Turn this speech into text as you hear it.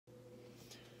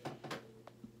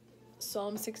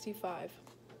Psalm 65.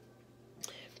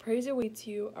 Praise awaits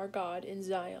you, our God, in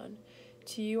Zion.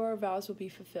 To you our vows will be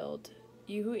fulfilled.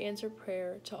 You who answer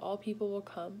prayer to all people will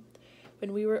come.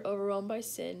 When we were overwhelmed by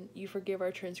sin, you forgive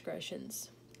our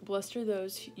transgressions. Blessed are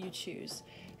those you choose,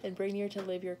 and bring near to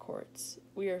live your courts.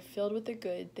 We are filled with the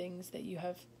good things that you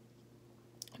have,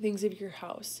 things of your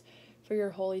house, for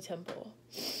your holy temple.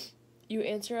 You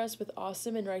answer us with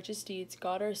awesome and righteous deeds,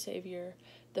 God our Savior,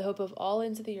 the hope of all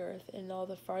ends of the earth and all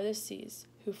the farthest seas,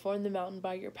 who formed the mountain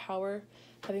by your power,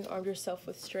 having armed yourself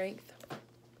with strength,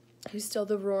 who stilled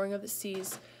the roaring of the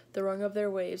seas, the roaring of their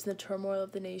waves, and the turmoil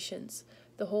of the nations.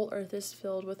 The whole earth is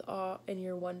filled with awe in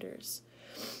your wonders.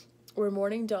 Where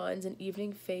morning dawns and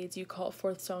evening fades, you call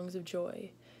forth songs of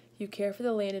joy. You care for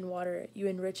the land and water it, you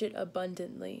enrich it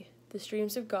abundantly. The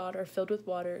streams of God are filled with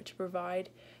water to provide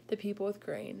the people with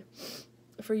grain.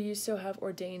 For you so have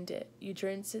ordained it. You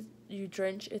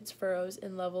drench its furrows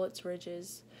and level its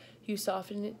ridges. You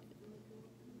soften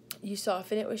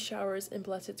it with showers and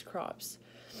bless its crops.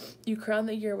 You crown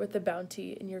the year with a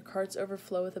bounty, and your carts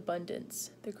overflow with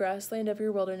abundance. The grassland of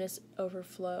your wilderness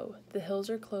overflow. The hills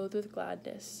are clothed with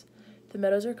gladness. The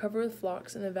meadows are covered with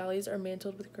flocks, and the valleys are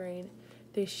mantled with grain.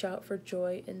 They shout for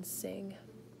joy and sing.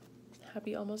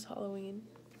 Happy almost Halloween.